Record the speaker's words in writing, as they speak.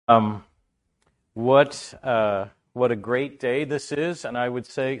What a great day this is, and I would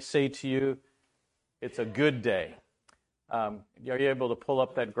say to you, it's a good day. Are you able to pull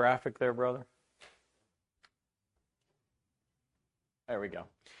up that graphic there, brother? There we go.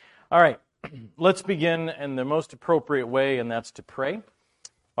 All right, let's begin in the most appropriate way, and that's to pray.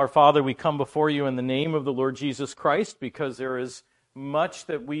 Our Father, we come before you in the name of the Lord Jesus Christ because there is much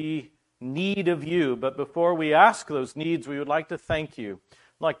that we need of you. But before we ask those needs, we would like to thank you.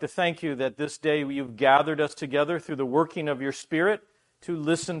 I'd like to thank you that this day you've gathered us together through the working of your Spirit to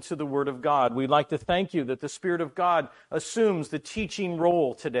listen to the Word of God. We'd like to thank you that the Spirit of God assumes the teaching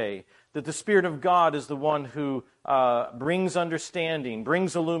role today, that the Spirit of God is the one who brings understanding,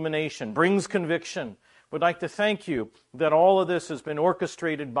 brings illumination, brings conviction. We'd like to thank you that all of this has been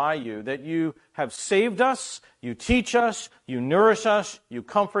orchestrated by you, that you have saved us, you teach us, you nourish us, you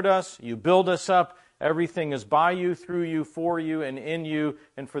comfort us, you build us up. Everything is by you, through you, for you, and in you.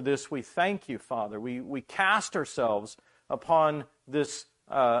 And for this we thank you, Father. We cast ourselves upon this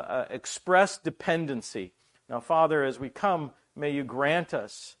express dependency. Now, Father, as we come, may you grant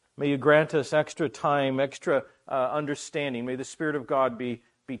us extra time, extra understanding. May the Spirit of God be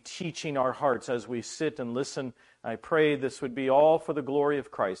teaching our hearts as we sit and listen. I pray this would be all for the glory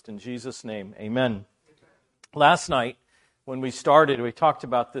of Christ. In Jesus' name, amen. Last night, when we started, we talked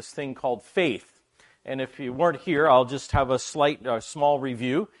about this thing called faith. And if you weren't here, I'll just have a small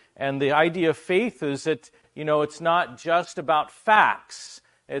review. And the idea of faith is that, it's not just about facts.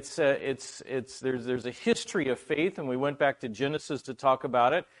 There's a history of faith, and we went back to Genesis to talk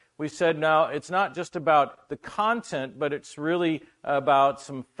about it. We said now it's not just about the content, but it's really about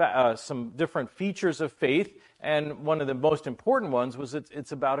some different features of faith. And one of the most important ones was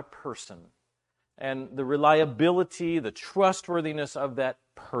it's about a person and the reliability, the trustworthiness of that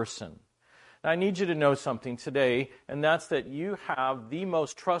person. Now, I need you to know something today, and that's that you have the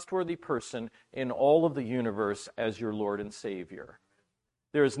most trustworthy person in all of the universe as your Lord and Savior.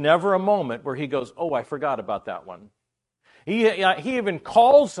 There is never a moment where he goes, "Oh, I forgot about that one." He even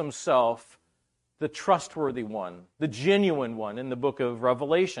calls himself the trustworthy one, the genuine one in the book of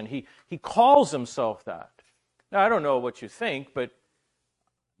Revelation. He calls himself that. Now, I don't know what you think, but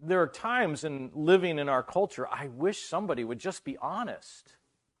there are times in living in our culture, I wish somebody would just be honest.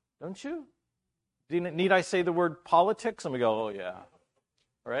 Don't you? Need I say the word politics? And we go, oh yeah,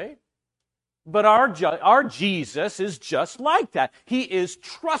 right? But our Jesus is just like that. He is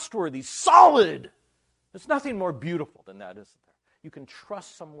trustworthy, solid. There's nothing more beautiful than that, isn't there? You can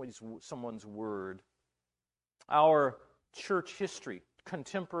trust someone's word. Our church history,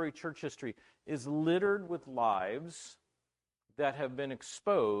 contemporary church history, is littered with lives that have been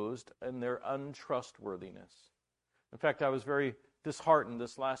exposed in their untrustworthiness. In fact, I was very disheartened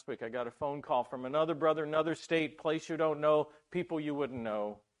this last week. I got a phone call from another brother, another state, place you don't know, people you wouldn't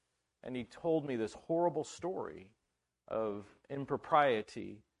know. And he told me this horrible story of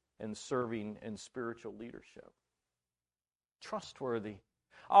impropriety and serving in spiritual leadership. Trustworthy.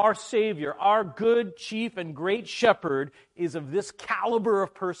 Our Savior, our good chief and great shepherd is of this caliber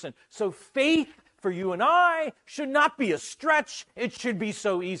of person. So faith for you and I should not be a stretch. It should be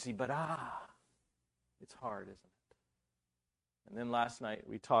so easy. But it's hard, isn't it? And then last night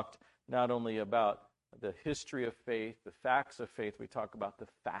we talked not only about the history of faith, the facts of faith, we talk about the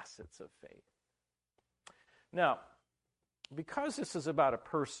facets of faith. Now, because this is about a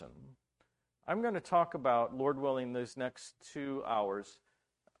person, I'm going to talk about, Lord willing, these next 2 hours,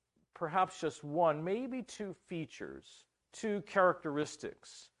 perhaps just one, maybe two features, two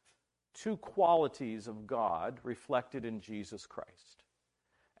characteristics, two qualities of God reflected in Jesus Christ.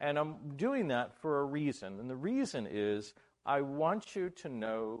 And I'm doing that for a reason, and the reason is I want you to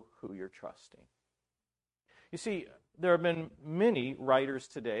know who you're trusting. You see, there have been many writers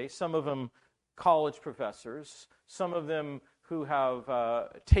today, some of them college professors, some of them who have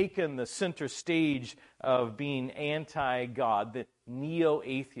taken the center stage of being anti-God, the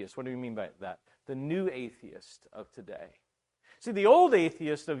neo-atheist. What do you mean by that? The new atheist of today. See, the old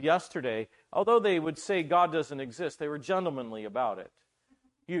atheists of yesterday, although they would say God doesn't exist, they were gentlemanly about it.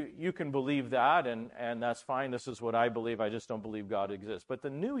 You can believe that, and that's fine. This is what I believe. I just don't believe God exists. But the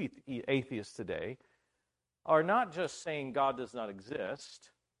new atheists today are not just saying God does not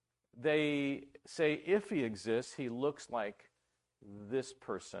exist. They say if he exists, he looks like this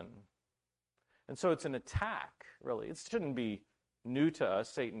person. And so it's an attack, really. It shouldn't be new to us.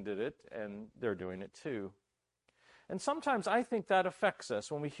 Satan did it, and they're doing it too. And sometimes I think that affects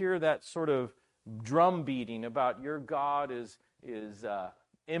us when we hear that sort of drum beating about your God is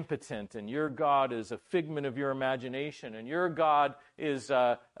impotent, and your God is a figment of your imagination, and your God is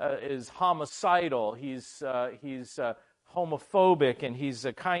homicidal. He's homophobic, and he's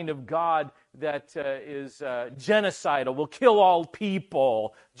a kind of God that is genocidal, will kill all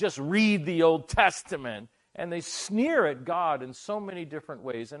people. Just read the Old Testament. And they sneer at God in so many different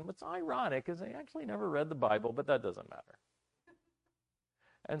ways. And what's ironic is they actually never read the Bible, but that doesn't matter.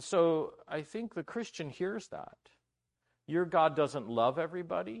 And so I think the Christian hears that. Your God doesn't love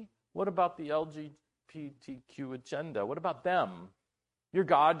everybody. What about the LGBTQ agenda? What about them? Your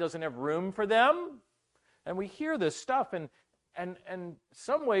God doesn't have room for them? And we hear this stuff, and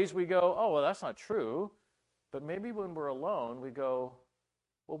some ways we go, oh, well, that's not true. But maybe when we're alone, we go,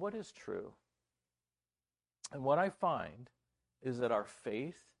 well, what is true? And what I find is that our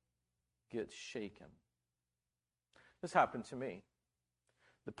faith gets shaken. This happened to me.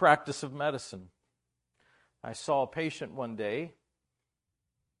 The practice of medicine. I saw a patient one day.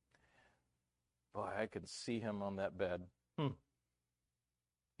 Boy, I could see him on that bed.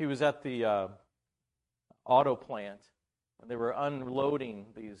 He was at the auto plant, and they were unloading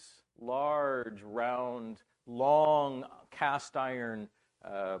these large, round, long cast iron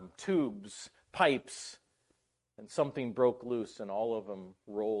tubes, pipes, and something broke loose, and all of them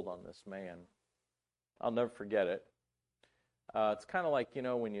rolled on this man. I'll never forget it. It's kind of like,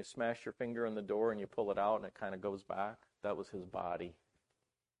 when you smash your finger in the door and you pull it out and it kind of goes back. That was his body.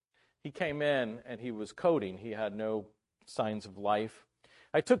 He came in and he was coding. He had no signs of life.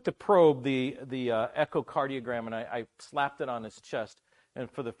 I took the probe, the echocardiogram, and I slapped it on his chest. And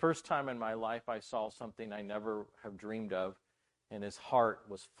for the first time in my life, I saw something I never have dreamed of, and his heart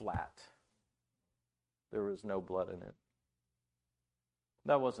was flat. There was no blood in it.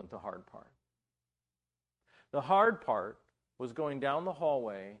 That wasn't the hard part. The hard part was going down the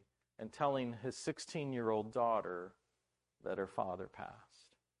hallway and telling his 16-year-old daughter that her father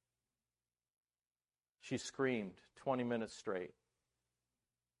passed. She screamed 20 minutes straight.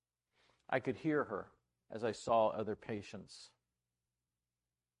 I could hear her as I saw other patients.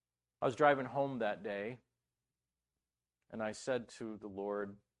 I was driving home that day, and I said to the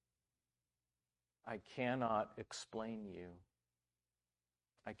Lord, I cannot explain you.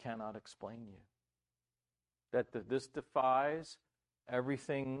 I cannot explain you. That this defies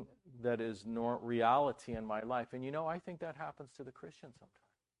everything that is reality in my life. And I think that happens to the Christian sometimes.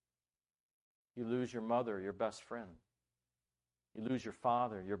 You lose your mother, your best friend. You lose your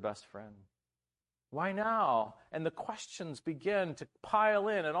father, your best friend. Why now? And the questions begin to pile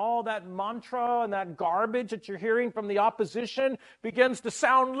in, and all that mantra and that garbage that you're hearing from the opposition begins to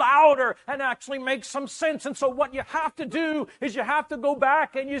sound louder and actually make some sense. And so what you have to do is you have to go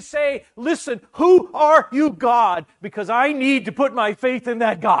back and you say, listen, who are you, God? Because I need to put my faith in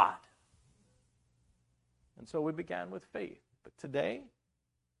that God. And so we began with faith. But today,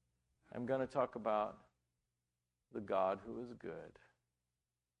 I'm going to talk about the God who is good.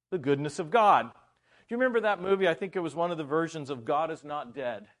 The goodness of God. Do you remember that movie? I think it was one of the versions of God is Not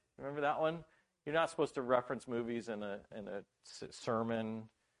Dead. Remember that one? You're not supposed to reference movies in a sermon.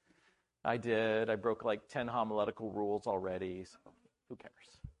 I did. I broke like 10 homiletical rules already. So who cares?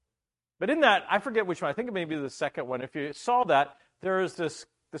 But in that, I forget which one. I think it may be the second one. If you saw that, there is this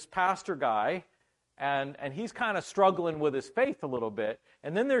pastor guy, and he's kind of struggling with his faith a little bit.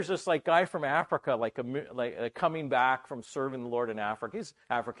 And then there's this guy from Africa, coming back from serving the Lord in Africa. He's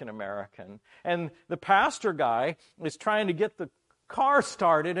African American, and the pastor guy is trying to get the car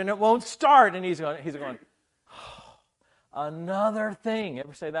started, and it won't start. And he's going, oh, another thing.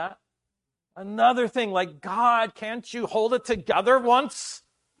 Ever say that? Another thing. Like, God, can't you hold it together once?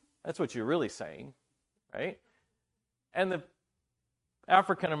 That's what you're really saying, right? And the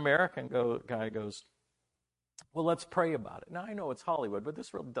African American guy goes, well, let's pray about it. Now, I know it's Hollywood, but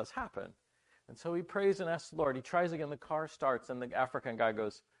this really does happen. And so he prays and asks the Lord. He tries again, the car starts, and the African guy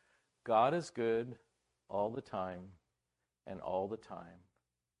goes, God is good all the time, and all the time,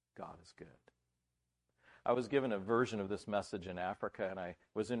 God is good. I was given a version of this message in Africa, and I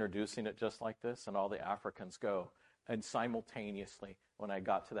was introducing it just like this, and all the Africans go, and simultaneously, when I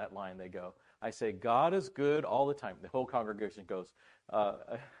got to that line, they go, I say, God is good all the time. The whole congregation goes,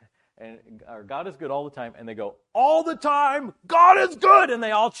 God is good all the time. And they go, all the time, God is good. And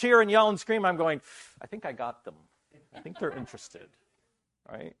they all cheer and yell and scream. I'm going, I think I got them. I think they're interested,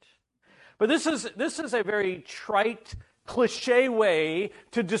 right? But this is a very trite, cliche way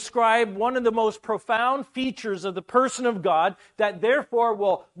to describe one of the most profound features of the person of God that therefore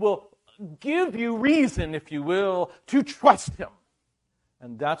will give you reason, if you will, to trust Him.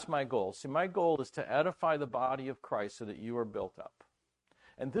 And that's my goal. See, my goal is to edify the body of Christ so that you are built up.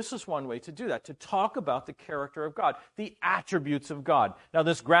 And this is one way to do that, to talk about the character of God, the attributes of God. Now,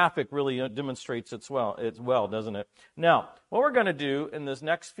 this graphic really demonstrates it well, doesn't it? Now, what we're going to do in this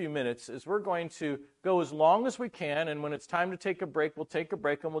next few minutes is we're going to go as long as we can, and when it's time to take a break, we'll take a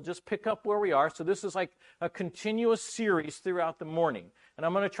break, and we'll just pick up where we are. So this is like a continuous series throughout the morning. And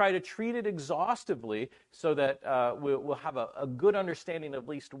I'm going to try to treat it exhaustively so that we'll have a good understanding of at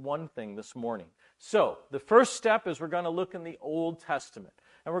least one thing this morning. So the first step is we're going to look in the Old Testament.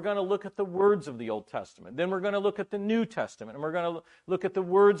 And we're going to look at the words of the Old Testament. Then we're going to look at the New Testament. And we're going to look at the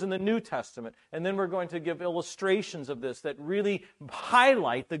words in the New Testament. And then we're going to give illustrations of this that really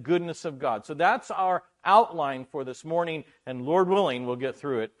highlight the goodness of God. So that's our outline for this morning. And Lord willing, we'll get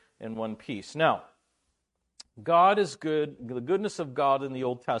through it in one piece. Now, God is good, the goodness of God in the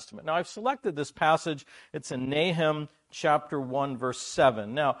Old Testament. Now, I've selected this passage. It's in Nahum chapter 1, verse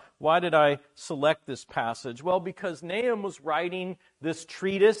 7. Now, why did I select this passage? Well, because Nahum was writing this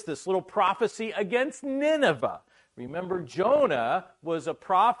treatise, this little prophecy against Nineveh. Remember, Jonah was a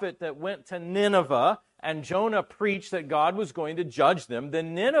prophet that went to Nineveh, and Jonah preached that God was going to judge them. The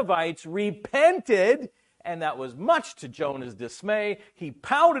Ninevites repented, and that was much to Jonah's dismay. He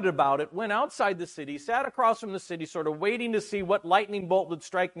pouted about it, went outside the city, sat across from the city, sort of waiting to see what lightning bolt would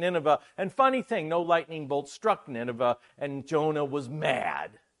strike Nineveh. And funny thing, no lightning bolt struck Nineveh, and Jonah was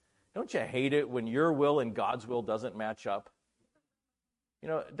mad. Don't you hate it when your will and God's will doesn't match up? You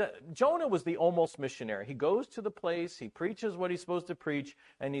know, Jonah was the almost missionary. He goes to the place, he preaches what he's supposed to preach,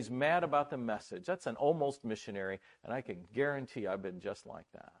 and he's mad about the message. That's an almost missionary, and I can guarantee I've been just like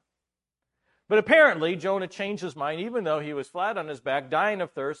that. But apparently, Jonah changed his mind, even though he was flat on his back, dying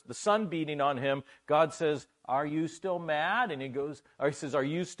of thirst, the sun beating on him. God says, "Are you still mad?" And he says,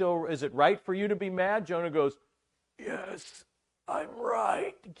 is it right for you to be mad? Jonah goes, "Yes, I'm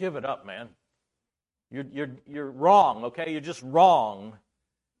right." Give it up, man. You're wrong, okay? You're just wrong.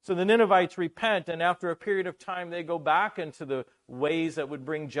 So the Ninevites repent, and after a period of time, they go back into the ways that would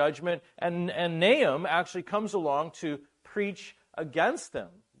bring judgment. And Nahum actually comes along to preach against them,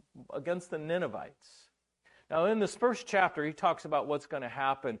 against the Ninevites. Now, in this first chapter, he talks about what's going to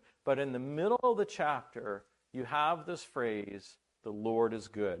happen, but in the middle of the chapter, you have this phrase, "The Lord is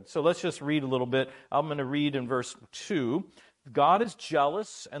good." So let's just read a little bit. I'm going to read in verse 2. God is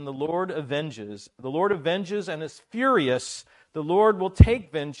jealous, and the Lord avenges. The Lord avenges and is furious. The Lord will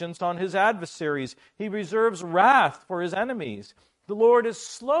take vengeance on his adversaries. He reserves wrath for his enemies. The Lord is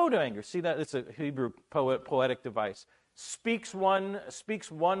slow to anger. See that? It's a Hebrew poetic device. Speaks one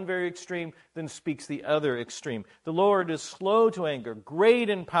very extreme, then speaks the other extreme. The Lord is slow to anger, great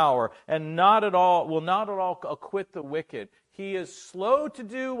in power, and will not at all acquit the wicked. He is slow to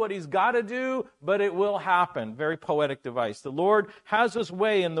do what he's got to do, but it will happen. Very poetic device. The Lord has his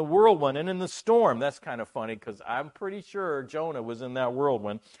way in the whirlwind and in the storm. That's kind of funny because I'm pretty sure Jonah was in that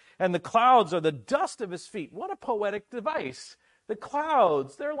whirlwind. And the clouds are the dust of his feet. What a poetic device. The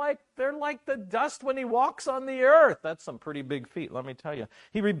clouds, they're like the dust when he walks on the earth. That's some pretty big feet, let me tell you.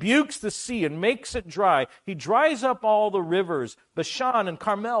 He rebukes the sea and makes it dry. He dries up all the rivers. Bashan and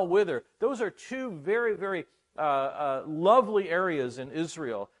Carmel wither. Those are two very, very lovely areas in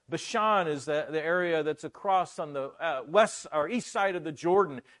Israel. Bashan is the area that's across on the west or east side of the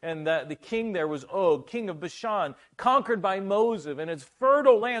Jordan, and the king there was Og, king of Bashan, conquered by Moses, and it's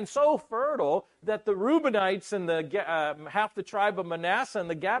fertile land, so fertile that the Reubenites and half the tribe of Manasseh and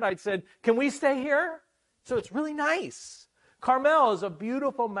the Gadites said, "Can we stay here?" So it's really nice. Carmel is a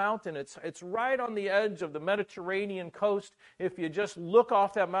beautiful mountain. It's right on the edge of the Mediterranean coast. If you just look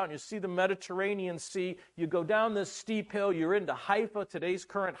off that mountain, you see the Mediterranean Sea. You go down this steep hill, you're into Haifa, today's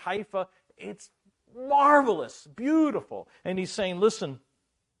current Haifa. It's marvelous, beautiful. And he's saying, listen,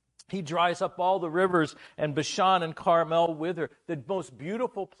 he dries up all the rivers, and Bashan and Carmel wither. The most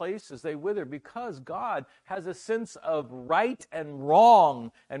beautiful places, they wither because God has a sense of right and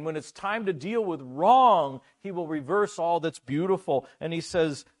wrong. And when it's time to deal with wrong, he will reverse all that's beautiful. And he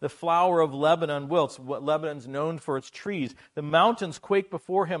says, the flower of Lebanon wilts. What Lebanon's known for its trees. The mountains quake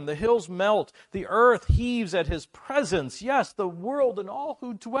before him. The hills melt. The earth heaves at his presence. Yes, the world and all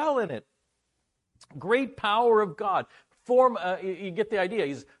who dwell in it. Great power of God. You get the idea.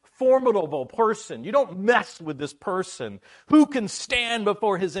 He's formidable person. You don't mess with this person. Who can stand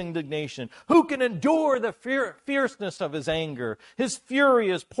before his indignation? Who can endure the fierceness of his anger? His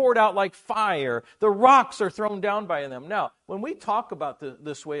fury is poured out like fire. The rocks are thrown down by them. Now, when we talk about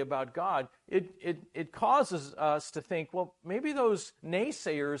this way about God, it causes us to think, well, maybe those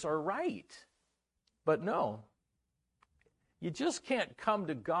naysayers are right. But no. You just can't come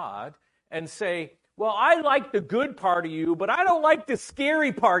to God and say, well, I like the good part of you, but I don't like the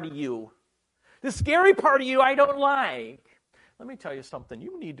scary part of you. The scary part of you I don't like. let me tell you something.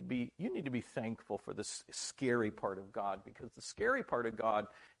 You need to be thankful for this scary part of God, because the scary part of God,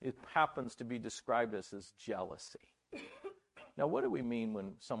 it happens to be described as jealousy. Now, what do we mean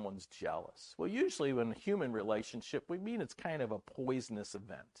when someone's jealous? Well, usually in a human relationship, we mean it's kind of a poisonous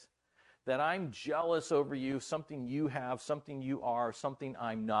event. That I'm jealous over you, something you have, something you are, something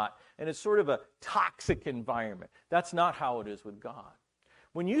I'm not. And it's sort of a toxic environment. That's not how it is with God.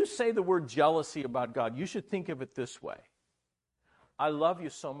 When you say the word jealousy about God, you should think of it this way. I love you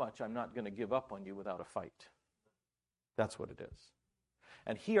so much, I'm not going to give up on you without a fight. That's what it is.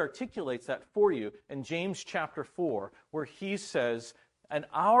 And he articulates that for you in James chapter 4, where he says, and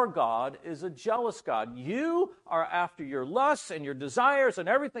our God is a jealous God. You are after your lusts and your desires and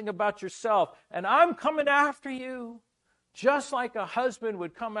everything about yourself, and I'm coming after you. Just like a husband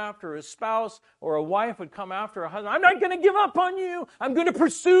would come after his spouse, or a wife would come after a husband. I'm not going to give up on you. I'm going to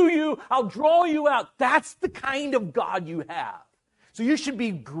pursue you. I'll draw you out. That's the kind of God you have. So you should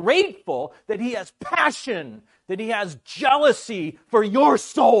be grateful that he has passion, that he has jealousy for your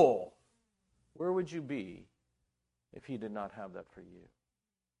soul. Where would you be if he did not have that for you?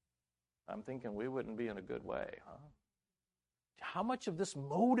 I'm thinking we wouldn't be in a good way, huh? How much of this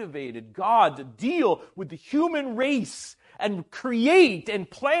motivated God to deal with the human race and create and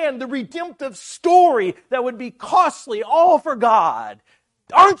plan the redemptive story that would be costly, all for God?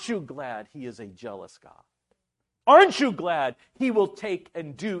 Aren't you glad he is a jealous God? Aren't you glad he will take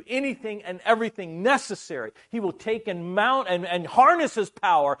and do anything and everything necessary? He will take and mount and harness his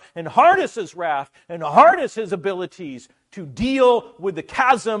power and harness his wrath and harness his abilities to deal with the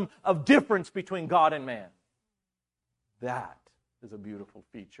chasm of difference between God and man. That is a beautiful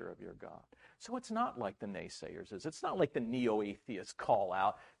feature of your God. So it's not like the naysayers is. It's not like the neo-atheists call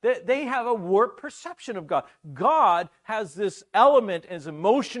out. They have a warped perception of God. God has this element, his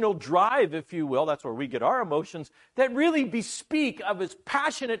emotional drive, if you will, that's where we get our emotions, that really bespeak of his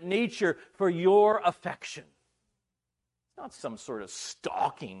passionate nature for your affection. It's not some sort of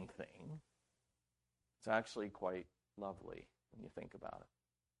stalking thing. It's actually quite lovely when you think about it.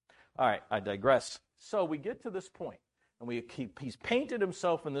 All right, I digress. So we get to this point. And he's painted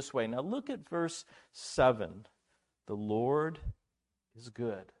himself in this way. Now look at verse 7. The Lord is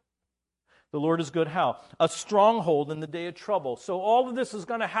good. The Lord is good how? A stronghold in the day of trouble. So all of this is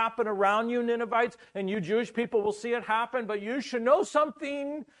going to happen around you, Ninevites, and you Jewish people will see it happen, but you should know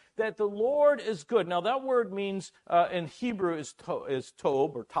something, that the Lord is good. Now that word means, in Hebrew, is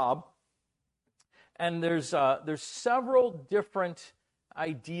tob or tab. And there's several different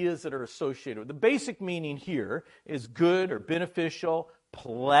ideas that are associated with. The basic meaning here is good or beneficial,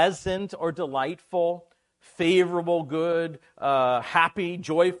 pleasant or delightful, favorable, good, happy,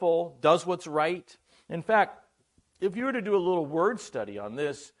 joyful, does what's right. In fact, if you were to do a little word study on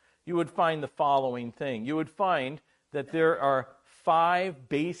this, you would find the following thing. You would find that there are 5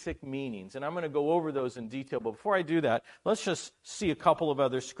 basic meanings, and I'm going to go over those in detail. But before I do that, let's just see a couple of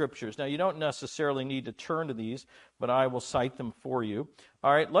other scriptures. Now, you don't necessarily need to turn to these, but I will cite them for you.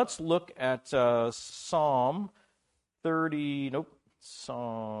 All right, let's look at Psalm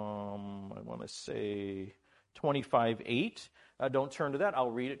 25:8. Don't turn to that.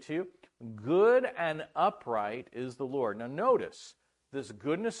 I'll read it to you. Good and upright is the Lord. Now, notice, this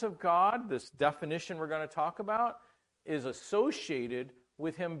goodness of God, this definition we're going to talk about, is associated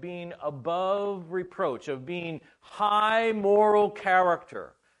with him being above reproach, of being high moral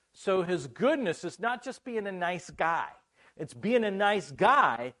character. So his goodness is not just being a nice guy. It's being a nice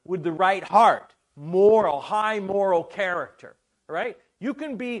guy with the right heart, moral, high moral character, right? You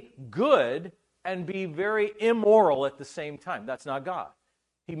can be good and be very immoral at the same time. That's not God.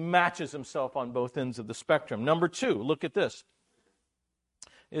 He matches himself on both ends of the spectrum. Number 2, look at this.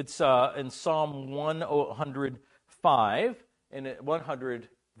 It's in Psalm 105, in 100,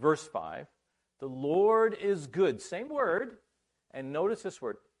 verse 5. The Lord is good. Same word. And notice this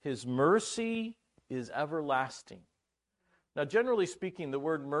word. His mercy is everlasting. Now, generally speaking, the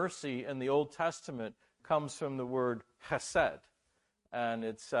word mercy in the Old Testament comes from the word chesed. And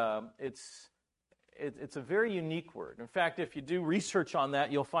it's a very unique word. In fact, if you do research on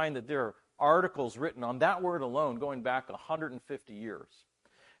that, you'll find that there are articles written on that word alone going back 150 years.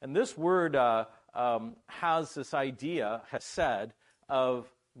 And this word has this idea, chesed, of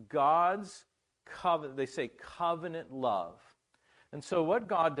God's covenant, they say covenant love. And so what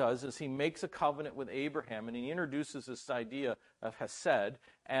God does is he makes a covenant with Abraham, and he introduces this idea of chesed.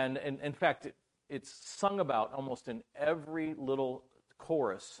 And in fact, it's sung about almost in every little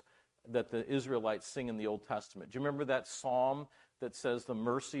chorus that the Israelites sing in the Old Testament. Do you remember that psalm that says the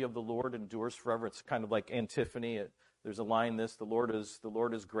mercy of the Lord endures forever? It's kind of like antiphony. There's a line, the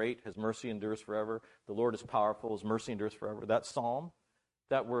Lord is great, his mercy endures forever. The Lord is powerful, his mercy endures forever. That psalm,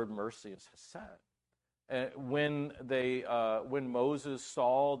 that word mercy is hesed. When Moses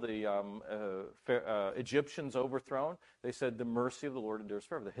saw the Egyptians overthrown, they said the mercy of the Lord endures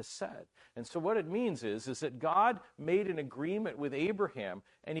forever, the hesed. And so what it means is that God made an agreement with Abraham,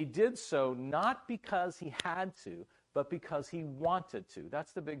 and he did so not because he had to, but because he wanted to.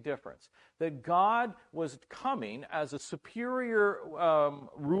 That's the big difference. That God was coming as a superior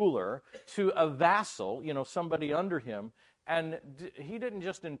ruler to a vassal, somebody under him, and he didn't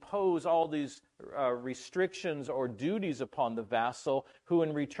just impose all these restrictions or duties upon the vassal, who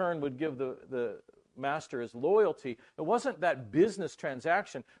in return would give the master his loyalty. It wasn't that business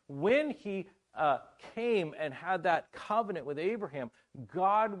transaction. When he came and had that covenant with Abraham,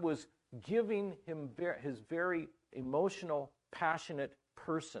 God was giving him his very emotional, passionate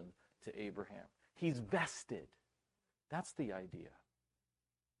person to Abraham. He's vested. That's the idea.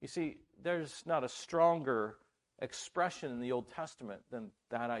 You see, there's not a stronger expression in the Old Testament than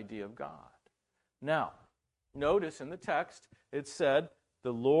that idea of God. Now, notice in the text, it said,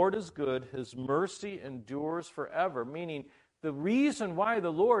 the Lord is good, his mercy endures forever, meaning the reason why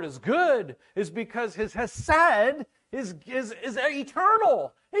the Lord is good is because his hesed is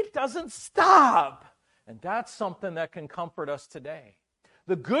eternal. It doesn't stop. And that's something that can comfort us today.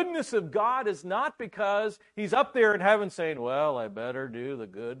 The goodness of God is not because he's up there in heaven saying, well, I better do the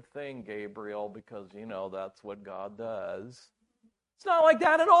good thing, Gabriel, because, that's what God does. It's not like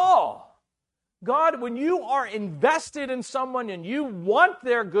that at all. God, when you are invested in someone and you want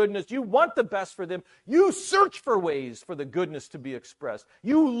their goodness, you want the best for them, you search for ways for the goodness to be expressed.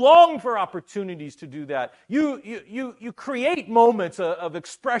 You long for opportunities to do that. You create moments of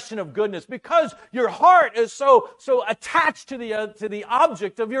expression of goodness because your heart is so attached to the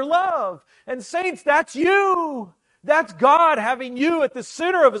object of your love. And saints, that's you. That's God having you at the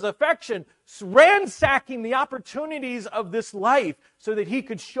center of his affection, ransacking the opportunities of this life so that he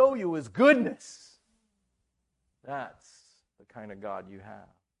could show you his goodness. That's the kind of God you have.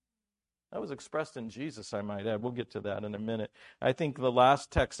 That was expressed in Jesus, I might add. We'll get to that in a minute. I think the last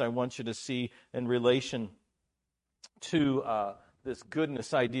text I want you to see in relation to this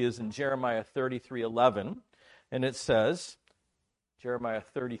goodness idea is in Jeremiah 33:11. And it says, Jeremiah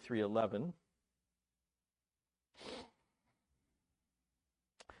 33:11,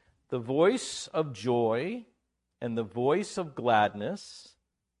 the voice of joy and the voice of gladness,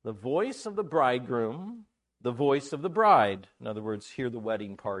 the voice of the bridegroom, the voice of the bride. In other words, hear the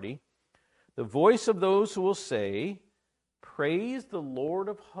wedding party. The voice of those who will say, praise the Lord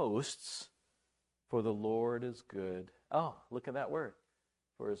of hosts, for the Lord is good. Oh, look at that word.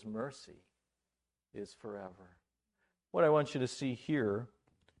 For his mercy is forever. What I want you to see here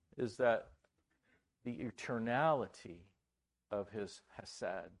is that the eternality of his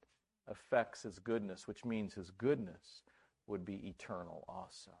hesed affects his goodness, which means his goodness would be eternal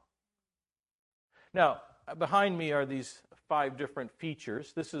also. Now, behind me are these 5 different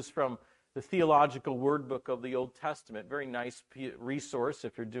features. This is from the Theological Word Book of the Old Testament. Very nice resource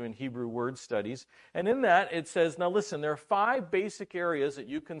if you're doing Hebrew word studies. And in that it says, now listen, there are 5 basic areas that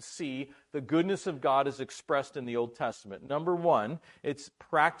you can see the goodness of God is expressed in the Old Testament. Number 1, it's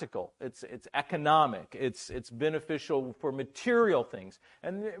practical, it's economic, it's beneficial for material things.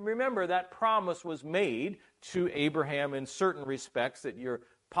 And remember, that promise was made to Abraham in certain respects, that your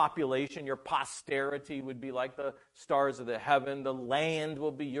population, your posterity would be like the stars of the heaven. The land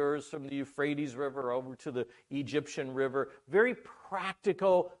will be yours from the Euphrates River over to the Egyptian river. Very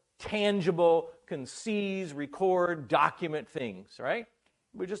practical, tangible, can seize, record, document things, right?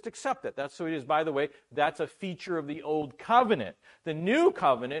 We just accept it. That's who it is. By the way, that's a feature of the Old Covenant. The New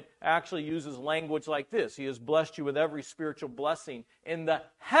Covenant actually uses language like this. He has blessed you with every spiritual blessing in the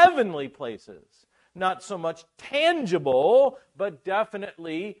heavenly places. Not so much tangible, but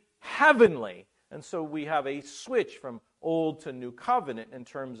definitely heavenly. And so we have a switch from Old to New Covenant in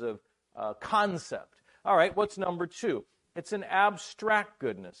terms of concept. All right, what's number 2? It's an abstract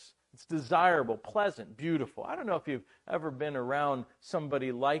goodness. It's desirable, pleasant, beautiful. I don't know if you've ever been around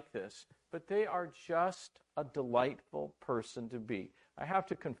somebody like this, but they are just a delightful person to be. I have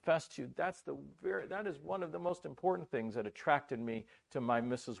to confess to you, that is one of the most important things that attracted me to my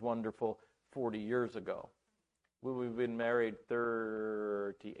Mrs. Wonderful 40 years ago. We've been married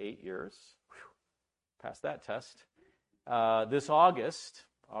 38 years. Whew, passed that test. This August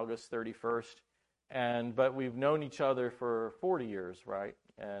 31st. But we've known each other for 40 years, right?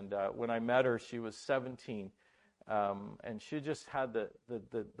 And when I met her, she was 17. And she just had the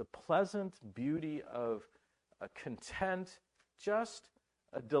pleasant beauty of a content, just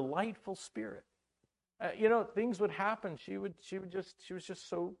a delightful spirit. things would happen. She was just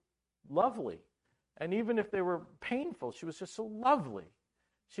so lovely. And even if they were painful, she was just so lovely.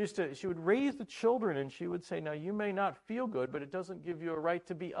 She would raise the children, and she would say, now, you may not feel good, but it doesn't give you a right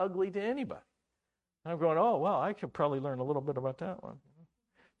to be ugly to anybody. And I'm going, oh, well, I could probably learn a little bit about that one.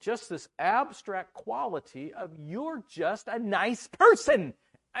 Just this abstract quality of you're just a nice person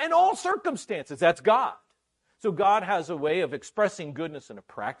in all circumstances. That's God. So God has a way of expressing goodness in a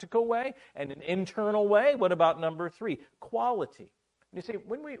practical way and an internal way. What about number 3? Quality. And you see,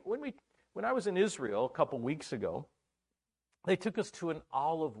 when I was in Israel a couple weeks ago, they took us to an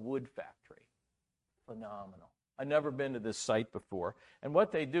olive wood factory. Phenomenal. I'd never been to this site before. And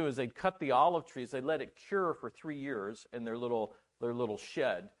what they do is they cut the olive trees, they let it cure for 3 years in their little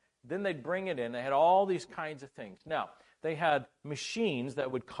shed. Then they'd bring it in. They had all these kinds of things. Now, they had machines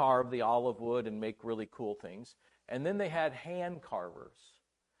that would carve the olive wood and make really cool things. And then they had hand carvers.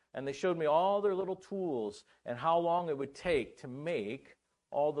 And they showed me all their little tools and how long it would take to make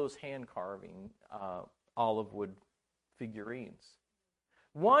all those hand carving olive wood figurines.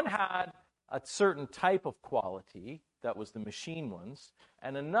 One had a certain type of quality, that was the machine ones,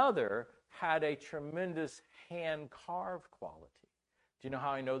 and another had a tremendous hand-carved quality. Do you know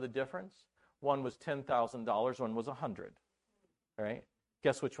how I know the difference? One was $10,000, one was $100,000. Right?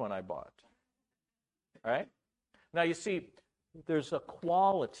 Guess which one I bought? Right? Now you see, there's a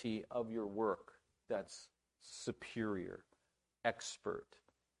quality of your work that's superior, expert,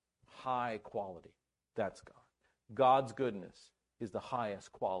 high quality. That's God. God's goodness is the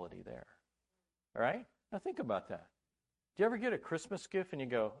highest quality there. All right? Now think about that. Do you ever get a Christmas gift and you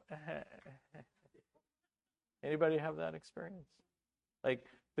go, anybody have that experience? Like,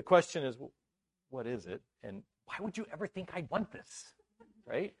 the question is, what is it? And why would you ever think I'd want this?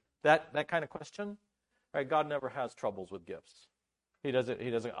 Right? That kind of question? Right? God never has troubles with gifts. He doesn't,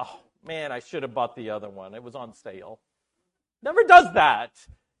 oh, man, I should have bought the other one. It was on sale. Never does that.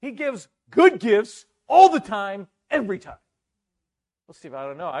 He gives good gifts all the time, every time. Well, Steve, I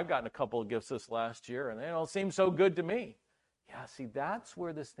don't know. I've gotten a couple of gifts this last year, and they don't seem so good to me. Yeah, see, that's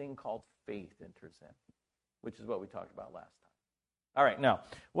where this thing called faith enters in, which is what we talked about last time. All right, now,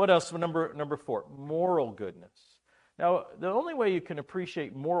 what else? Number 4, moral goodness. Now, the only way you can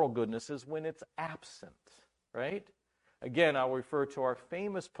appreciate moral goodness is when it's absent, right? Again, I'll refer to our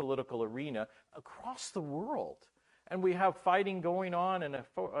famous political arena across the world. And we have fighting going on in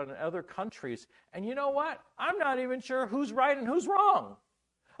other countries. And you know what? I'm not even sure who's right and who's wrong.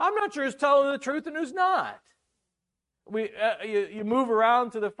 I'm not sure who's telling the truth and who's not. You move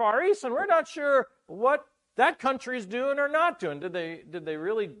around to the Far East, and we're not sure what that country's doing or not doing. Did they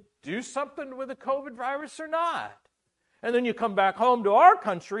really do something with the COVID virus or not? And then you come back home to our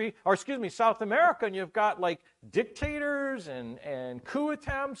country, South America, and you've got like dictators and coup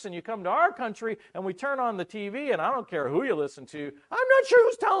attempts, and you come to our country, and we turn on the TV, and I don't care who you listen to, I'm not sure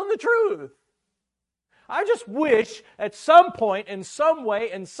who's telling the truth. I just wish at some point, in some way,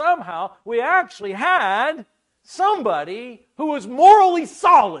 and somehow, we actually had somebody who was morally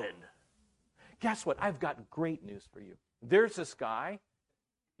solid. Guess what? I've got great news for you. There's this guy.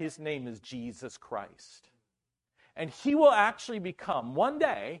 His name is Jesus Christ. And he will actually become, one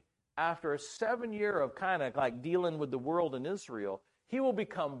day, after a 7-year of kind of like dealing with the world in Israel, he will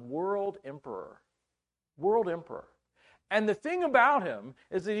become world emperor. World emperor. And the thing about him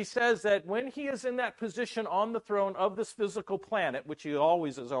is that he says that when he is in that position on the throne of this physical planet, which he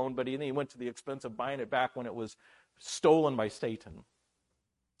always has owned, but he went to the expense of buying it back when it was stolen by Satan,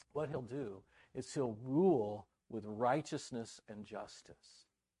 what he'll do is he'll rule with righteousness and justice.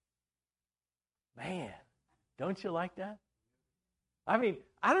 Man, don't you like that? I mean,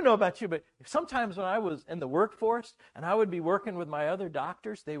 I don't know about you, but sometimes when I was in the workforce and I would be working with my other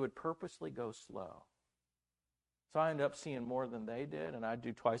doctors, they would purposely go slow. So I ended up seeing more than they did, and I'd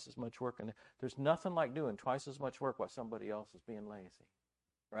do twice as much work. And there's nothing like doing twice as much work while somebody else is being lazy.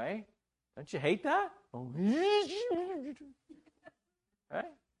 Right? Don't you hate that? Right?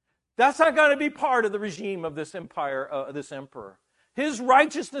 That's not going to be part of the regime of this empire, this emperor. His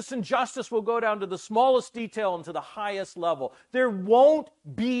righteousness and justice will go down to the smallest detail and to the highest level. There won't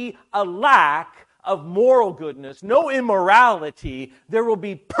be a lack of moral goodness, no immorality. There will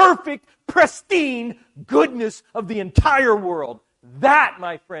be perfect, pristine goodness of the entire world. That,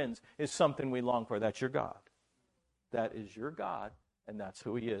 my friends, is something we long for. That's your God. That is your God, and that's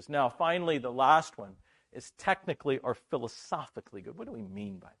who He is. Now, finally, the last one is technically or philosophically good. What do we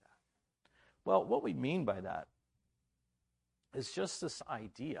mean by that? Well, what we mean by that is just this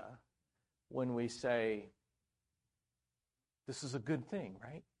idea when we say, this is a good thing,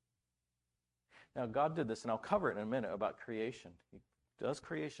 right? Now, God did this, and I'll cover it in a minute about creation. He does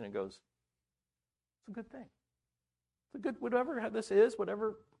creation and goes, It's a good thing. It's a good, whatever this is,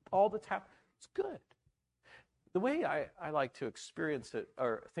 whatever all that's happening, it's good. The way I like to experience it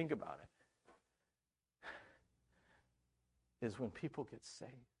or think about it is when people get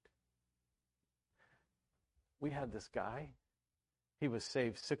saved. We had this guy. He was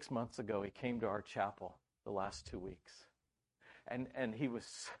saved 6 months ago. He came to our chapel the last 2 weeks. And he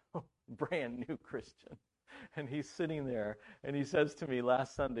was so brand new Christian. And he's sitting there, and he says to me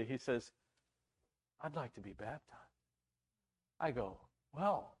last Sunday, he says, I'd like to be baptized. I go,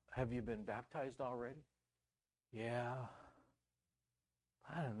 well, have you been baptized already? Yeah.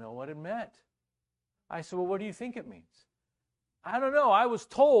 I don't know what it meant. I said, well, what do you think it means? I don't know. I was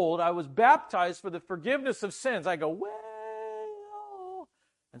told I was baptized for the forgiveness of sins. I go, well.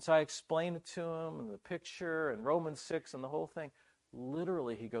 And so I explained it to him and the picture and Romans 6 and the whole thing.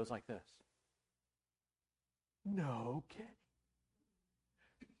 Literally, he goes like this. No kidding.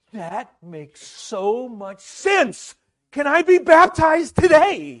 That makes so much sense. Can I be baptized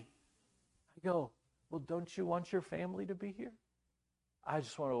today? I go, well, don't you want your family to be here? I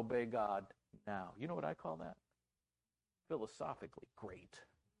just want to obey God now. You know what I call that? Philosophically great.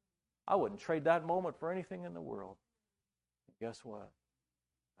 I wouldn't trade that moment for anything in the world. And guess what?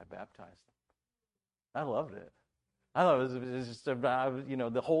 I baptized them. I loved it. I thought it was just,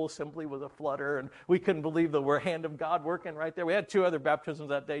 the whole assembly was aflutter, and we couldn't believe the hand of God working right there. We had 2 other baptisms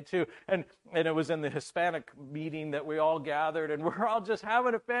that day, too, and it was in the Hispanic meeting that we all gathered, and we're all just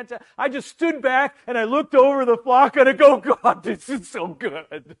having a fantastic... I just stood back, and I looked over the flock, and I go, God, this is so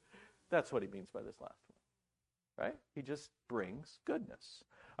good. That's what he means by this last one, right? He just brings goodness.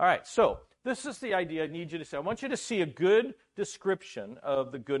 All right, so this is the idea I need you to see. I want you to see a good description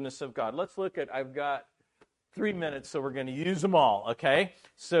of the goodness of God. Let's look at, I've got 3 minutes, so we're going to use them all, okay?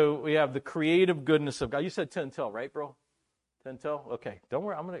 So we have the creative goodness of God. You said 10 till, right, bro? 10 till? Okay, don't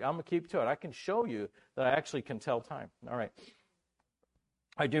worry. I'm gonna keep to it. I can show you that I actually can tell time. All right.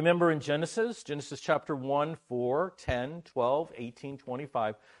 I do remember in Genesis chapter 1, 4, 10, 12, 18,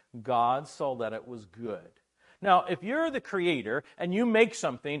 25, God saw that it was good. Now, if you're the creator and you make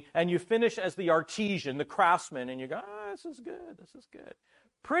something and you finish as the artisan, the craftsman, and you go, this is good, this is good.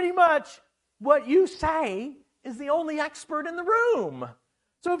 Pretty much what you say is the only expert in the room.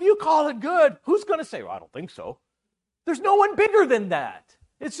 So if you call it good, who's going to say, well, I don't think so? There's no one bigger than that.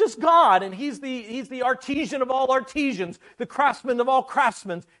 It's just God, and He's the artisan of all artisans, the craftsman of all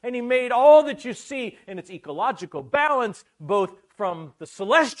craftsmen, and He made all that you see in its ecological balance, both from the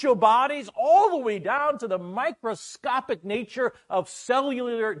celestial bodies all the way down to the microscopic nature of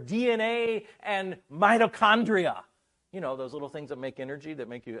cellular DNA and mitochondria. You know, those little things that make energy, that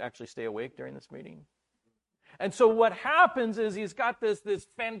make you actually stay awake during this meeting. And so what happens is He's got this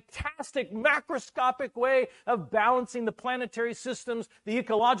fantastic macroscopic way of balancing the planetary systems, the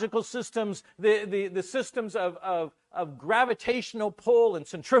ecological systems, the systems of gravitational pull and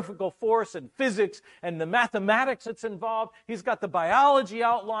centrifugal force and physics and the mathematics that's involved. He's got the biology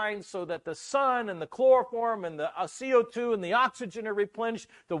outlined so that the sun and the chloroform and the CO2 and the oxygen are replenished.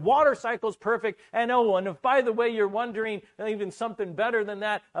 The water cycle is perfect. And if, by the way, you're wondering even something better than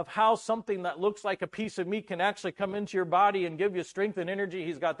that, of how something that looks like a piece of meat can actually come into your body and give you strength and energy,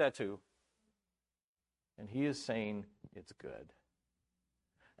 He's got that too. And He is saying it's good.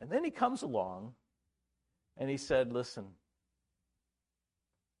 And then He comes along and He said, listen,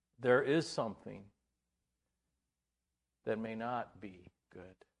 there is something that may not be good.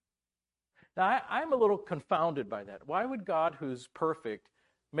 Now, I'm a little confounded by that. Why would God, who's perfect,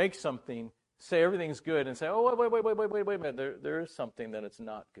 make something, say everything's good, and say, oh, wait a minute, there is something that it's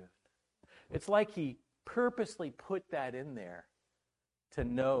not good? It's like He purposely put that in there to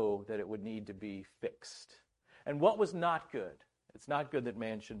know that it would need to be fixed. And what was not good? It's not good that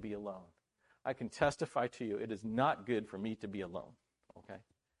man should be alone. I can testify to you, it is not good for me to be alone, okay?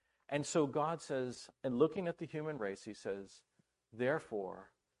 And so God says, and looking at the human race, He says,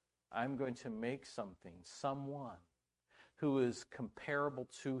 therefore, I'm going to make someone who is comparable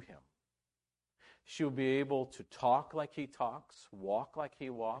to Him. She'll be able to talk like He talks, walk like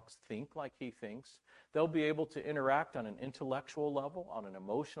He walks, think like He thinks. They'll be able to interact on an intellectual level, on an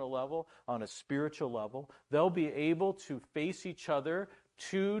emotional level, on a spiritual level. They'll be able to face each other,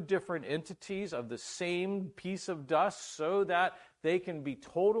 2 different entities of the same piece of dust, so that they can be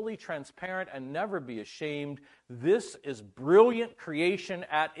totally transparent and never be ashamed. This is brilliant creation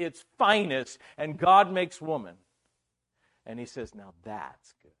at its finest, and God makes woman. And He says, now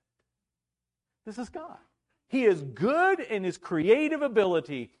that's good. This is God. He is good in His creative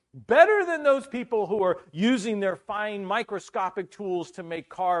ability, better than those people who are using their fine microscopic tools to make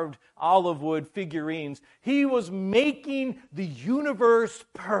carved olive wood figurines. He was making the universe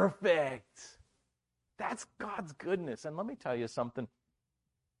perfect. That's God's goodness. And let me tell you something.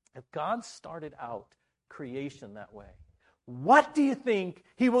 If God started out creation that way, what do you think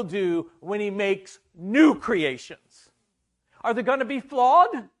he will do when he makes new creations? Are they going to be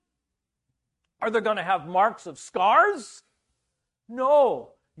flawed? Are they going to have marks of scars?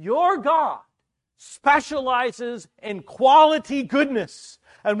 No. Your God specializes in quality goodness.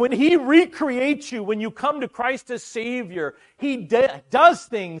 And when he recreates you, when you come to Christ as Savior, he does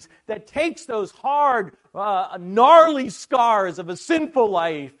things that takes those hard, gnarly scars of a sinful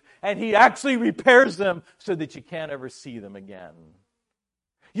life, and he actually repairs them so that you can't ever see them again.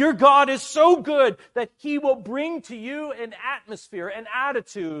 Your God is so good that he will bring to you an atmosphere, an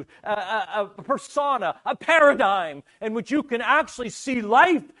attitude, a persona, a paradigm in which you can actually see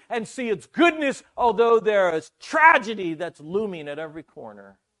life and see its goodness, although there is tragedy that's looming at every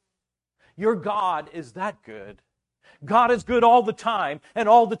corner. Your God is that good. God is good all the time, and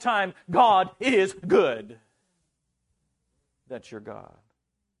all the time God is good. That's your God.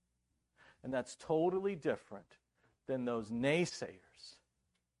 And that's totally different than those naysayers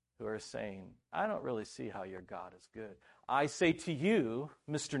who are saying, I don't really see how your God is good. I say to you,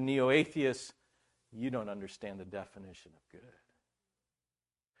 Mr. Neo-Atheist, you don't understand the definition of good.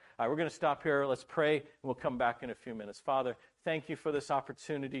 All right, we're going to stop here. Let's pray, and we'll come back in a few minutes. Father, thank you for this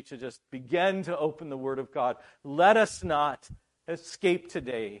opportunity to just begin to open the Word of God. Let us not escape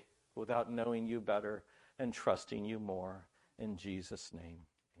today without knowing you better and trusting you more. In Jesus' name.